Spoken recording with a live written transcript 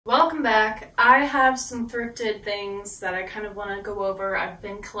Welcome back. I have some thrifted things that I kind of want to go over. I've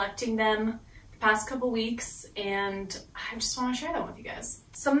been collecting them the past couple weeks and I just want to share them with you guys.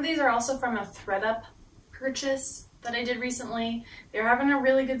 Some of these are also from a ThredUp purchase that I did recently. They're having a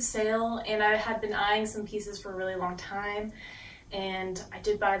really good sale and I had been eyeing some pieces for a really long time and I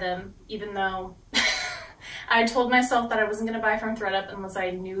did buy them, even though I told myself that I wasn't going to buy from ThredUp unless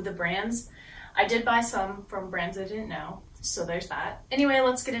I knew the brands. I did buy some from brands I didn't know, so there's that. Anyway,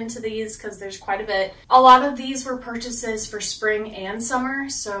 let's get into these because there's quite a bit. A lot of these were purchases for spring and summer,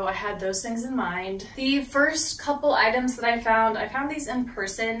 so I had those things in mind. The first couple items that I found these in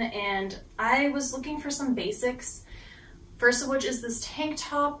person and I was looking for some basics. First of which is this tank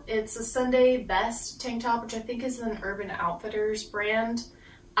top. It's a Sunday Best tank top, which I think is an Urban Outfitters brand.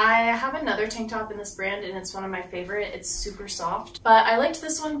 I have another tank top in this brand and it's one of my favorite. It's super soft, but I liked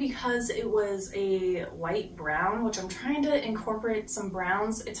this one because it was a light brown, which I'm trying to incorporate some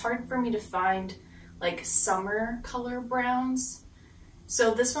browns. It's hard for me to find like summer color browns.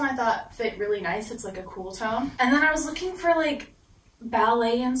 So this one I thought fit really nice. It's like a cool tone. And then I was looking for like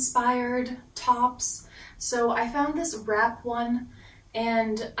ballet inspired tops. So I found this wrap one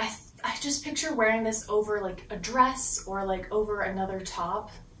and I just picture wearing this over like a dress or like over another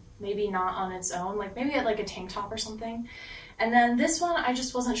top, maybe not on its own, like maybe at like a tank top or something. And then this one I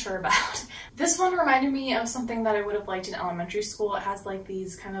just wasn't sure about. This one reminded me of something that I would have liked in elementary school. It has like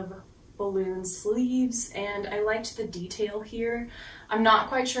these kind of balloon sleeves and I liked the detail here. I'm not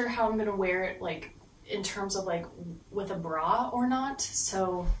quite sure how I'm gonna wear it like in terms of like with a bra or not,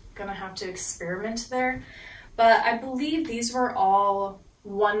 so gonna have to experiment there. But I believe these were all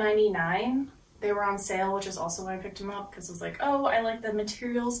 $1.99. They were on sale, which is also why I picked them up, because I was like, oh, I like the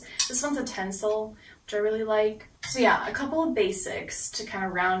materials. This one's a tencel, which I really like. So yeah, a couple of basics to kind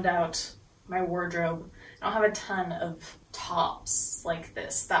of round out my wardrobe. I don't have a ton of tops like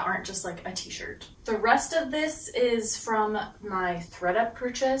this that aren't just like a t-shirt. The rest of this is from my ThredUp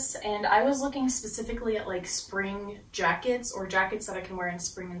purchase, and I was looking specifically at like spring jackets or jackets that I can wear in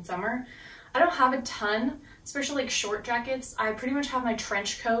spring and summer. I don't have a ton, especially like short jackets. I pretty much have my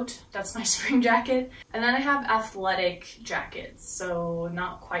trench coat, that's my spring jacket, and then I have athletic jackets, so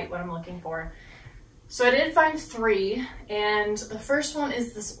not quite what I'm looking for. So I did find three, and the first one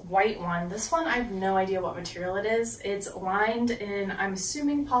is this white one. This one, I have no idea what material it is. It's lined in, I'm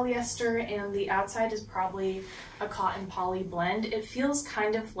assuming, polyester, and the outside is probably a cotton poly blend. It feels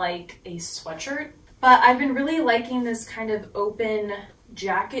kind of like a sweatshirt, but I've been really liking this kind of open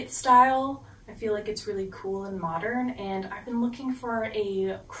jacket style. I feel like it's really cool and modern, and I've been looking for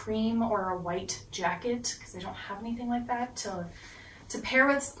a cream or a white jacket because I don't have anything like that to pair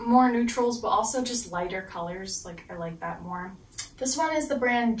with more neutrals, but also just lighter colors. Like, I like that more. This one is the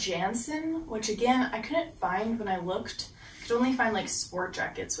brand Jansen, which again, I couldn't find when I looked. I could only find like sport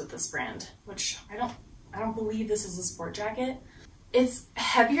jackets with this brand, which I don't believe this is a sport jacket. It's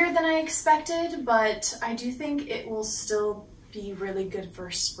heavier than I expected, but I do think it will still be really good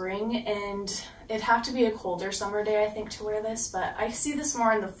for spring, and it'd have to be a colder summer day, I think, to wear this, but I see this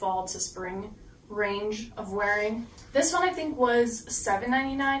more in the fall to spring range of wearing. This one I think was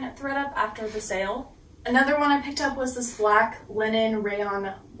 $7.99 at ThredUp after the sale. Another one I picked up was this black linen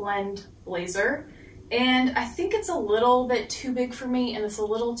rayon blend blazer, and I think it's a little bit too big for me and it's a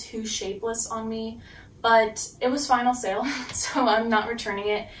little too shapeless on me, but it was final sale, so I'm not returning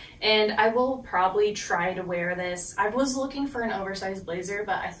it, and I will probably try to wear this. I was looking for an oversized blazer,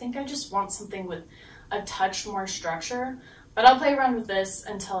 but I think I just want something with a touch more structure, but I'll play around with this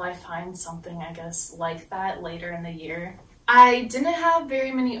until I find something, I guess, like that later in the year. I didn't have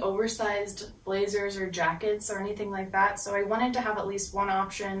very many oversized blazers or jackets or anything like that, so I wanted to have at least one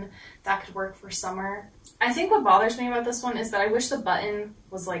option that could work for summer. I think what bothers me about this one is that I wish the button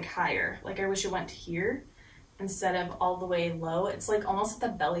was like higher. Like, I wish it went here instead of all the way low. It's like almost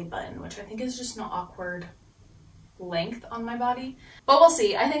at the belly button, which I think is just an awkward length on my body. But we'll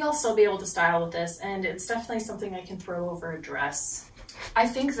see. I think I'll still be able to style with this, and it's definitely something I can throw over a dress. I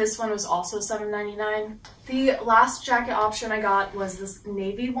think this one was also $7.99. The last jacket option I got was this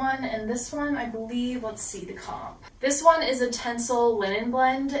navy one, and this one, I believe, let's see the comp. This one is a tencel linen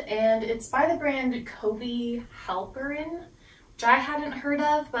blend, and it's by the brand Kobe Halperin, which I hadn't heard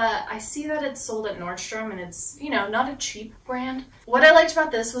of, but I see that it's sold at Nordstrom, and it's, you know, not a cheap brand. What I liked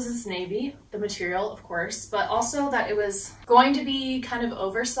about this was it's navy, the material, of course, but also that it was going to be kind of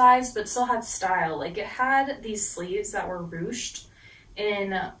oversized, but still had style. Like, it had these sleeves that were ruched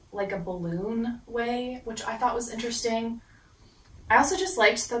in like a balloon way, which I thought was interesting. I also just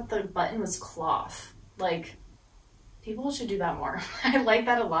liked that the button was cloth. Like, people should do that more. I like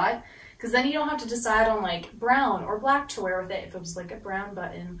that a lot because then you don't have to decide on like brown or black to wear with it if it was like a brown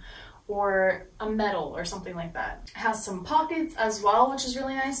button or a metal or something like that. It has some pockets as well, which is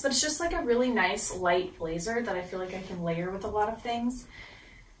really nice, but it's just like a really nice light blazer that I feel like I can layer with a lot of things.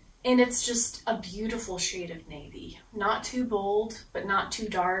 And it's just a beautiful shade of navy. Not too bold, but not too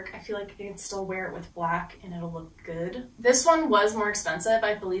dark. I feel like I can still wear it with black and it'll look good. This one was more expensive.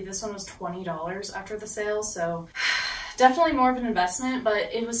 I believe this one was $20 after the sale, so definitely more of an investment,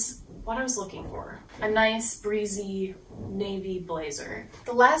 but it was what I was looking for. A nice, breezy navy blazer.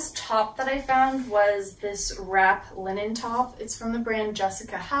 The last top that I found was this wrap linen top. It's from the brand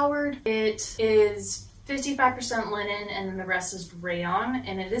Jessica Howard. It is 55% linen and then the rest is rayon,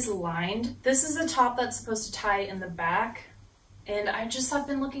 and it is lined. This is a top that's supposed to tie in the back, and I just have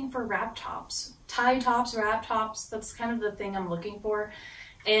been looking for wrap tops. Tie tops, wrap tops, that's kind of the thing I'm looking for.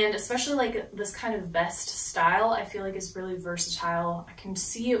 And especially like this kind of vest style, I feel like is really versatile. I can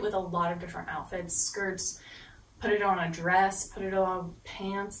see it with a lot of different outfits, skirts, put it on a dress, put it on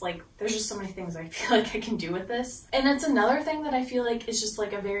pants. Like there's just so many things I feel like I can do with this. And it's another thing that I feel like is just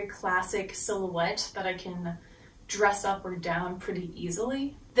like a very classic silhouette that I can dress up or down pretty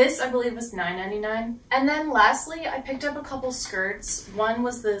easily. This I believe was $9.99. And then lastly, I picked up a couple skirts. One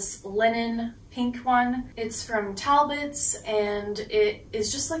was this linen pink one. It's from Talbot's and it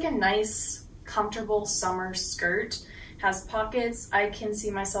is just like a nice, comfortable summer skirt. Has pockets. I can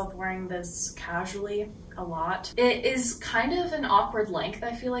see myself wearing this casually a lot. It is kind of an awkward length,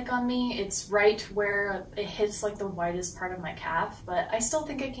 I feel like, on me. It's right where it hits like the widest part of my calf, but I still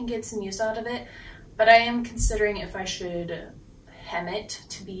think I can get some use out of it. But I am considering if I should hem it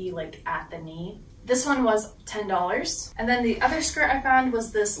to be like at the knee. This one was $10. And then the other skirt I found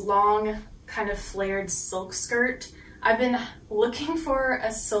was this long kind of flared silk skirt. I've been looking for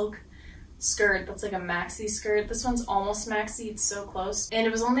a silk skirt that's like a maxi skirt. This one's almost maxi, it's so close. And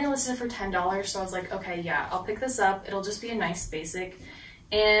it was only listed for $10, so I was like, okay, yeah, I'll pick this up. It'll just be a nice basic.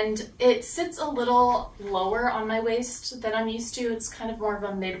 And it sits a little lower on my waist than I'm used to. It's kind of more of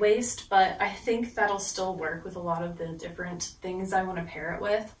a mid-waist, but I think that'll still work with a lot of the different things I want to pair it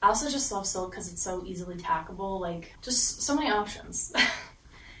with. I also just love silk because it's so easily packable, like just so many options.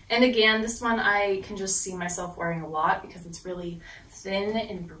 And again, this one I can just see myself wearing a lot because it's really thin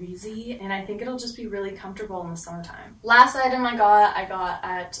and breezy, and I think it'll just be really comfortable in the summertime. Last item I got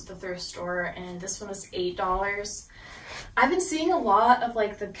at the thrift store, and this one was $8. I've been seeing a lot of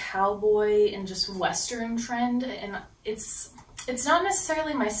like the cowboy and just Western trend, and it's not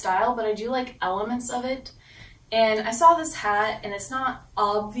necessarily my style, but I do like elements of it. And I saw this hat, and it's not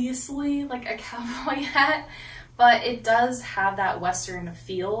obviously like a cowboy hat, but it does have that Western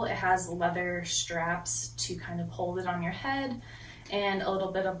feel. It has leather straps to kind of hold it on your head and a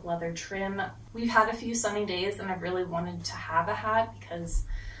little bit of leather trim. We've had a few sunny days and I've really wanted to have a hat because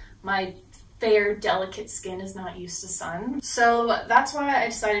my fair, delicate skin is not used to sun. So that's why I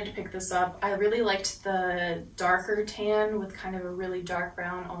decided to pick this up. I really liked the darker tan with kind of a really dark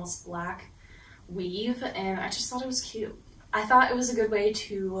brown, almost black weave, and I just thought it was cute. I thought it was a good way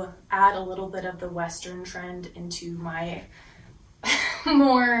to add a little bit of the Western trend into my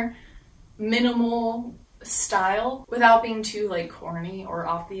more minimal style without being too like corny or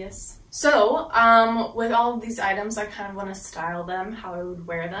obvious. So with all of these items, I kind of want to style them how I would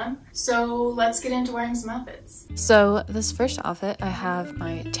wear them. So let's get into wearing some outfits. So this first outfit, I have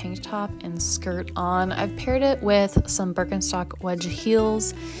my tank top and skirt on. I've paired it with some Birkenstock wedge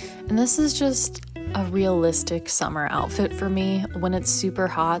heels, and this is just a realistic summer outfit for me. When it's super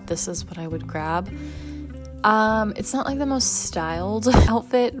hot, this is what I would grab. It's not like the most styled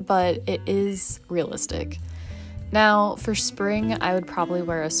outfit, but it is realistic. Now for spring, I would probably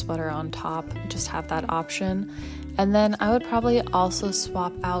wear a sweater on top, just have that option. And then I would probably also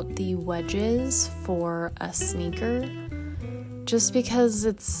swap out the wedges for a sneaker, just because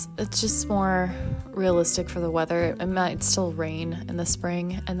it's just more realistic for the weather. It might still rain in the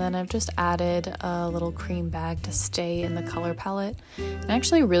spring. And then I've just added a little cream bag to stay in the color palette. And I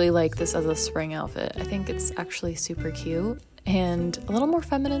actually really like this as a spring outfit. I think it's actually super cute and a little more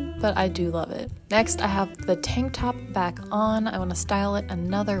feminine, but I do love it. Next, I have the tank top back on. I want to style it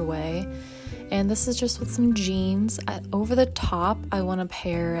another way. And this is just with some jeans. Over the top, I want to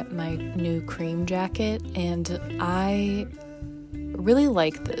pair my new cream jacket, and I really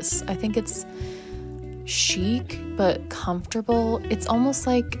like this. I think it's chic but comfortable. It's almost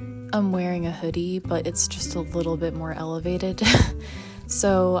like I'm wearing a hoodie, but it's just a little bit more elevated.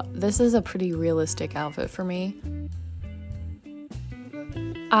 So this is a pretty realistic outfit for me.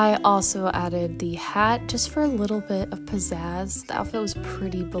 I also added the hat just for a little bit of pizzazz. The outfit was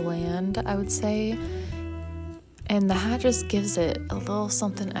pretty bland, I would say. And the hat just gives it a little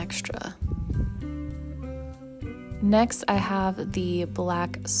something extra. Next, I have the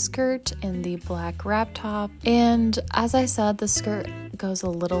black skirt and the black wrap top. And as I said, the skirt goes a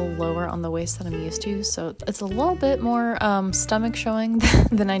little lower on the waist than I'm used to, so it's a little bit more stomach showing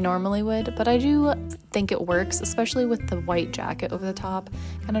than I normally would, but I do think it works, especially with the white jacket over the top.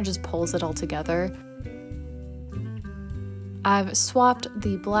 Kind of just pulls it all together. I've swapped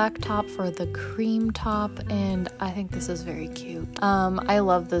the black top for the cream top, and I think this is very cute. I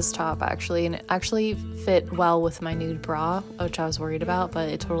love this top actually, and it actually fit well with my nude bra, which I was worried about, but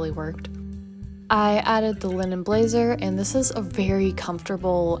it totally worked. I added the linen blazer, and this is a very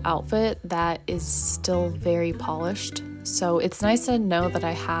comfortable outfit that is still very polished. So it's nice to know that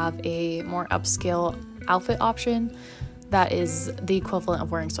I have a more upscale outfit option that is the equivalent of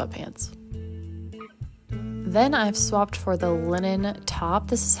wearing sweatpants. Then I've swapped for the linen top.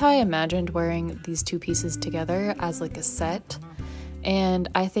 This is how I imagined wearing these two pieces together as like a set. And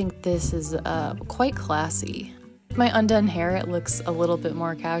I think this is quite classy. My undone hair, it looks a little bit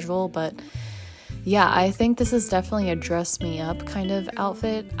more casual, but yeah, I think this is definitely a dress me up kind of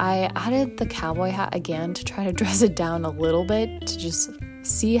outfit. I added the cowboy hat again to try to dress it down a little bit to just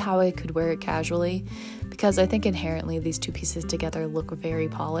see how I could wear it casually, because I think inherently these two pieces together look very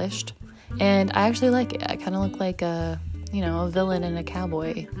polished. And I actually like it. I kind of look like a villain in a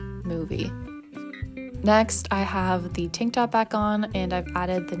cowboy movie. Next, I have the tank top back on, and I've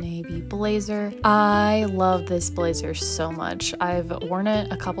added the navy blazer. I love this blazer so much. I've worn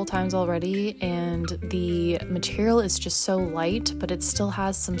it a couple times already, and the material is just so light, but it still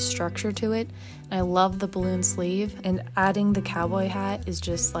has some structure to it. And I love the balloon sleeve, and adding the cowboy hat is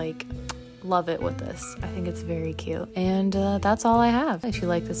just like, love it with this. I think it's very cute. And that's all I have. If you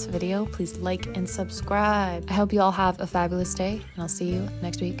like this video, please like and subscribe. I hope you all have a fabulous day, and I'll see you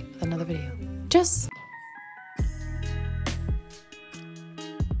next week with another video. Tschüss!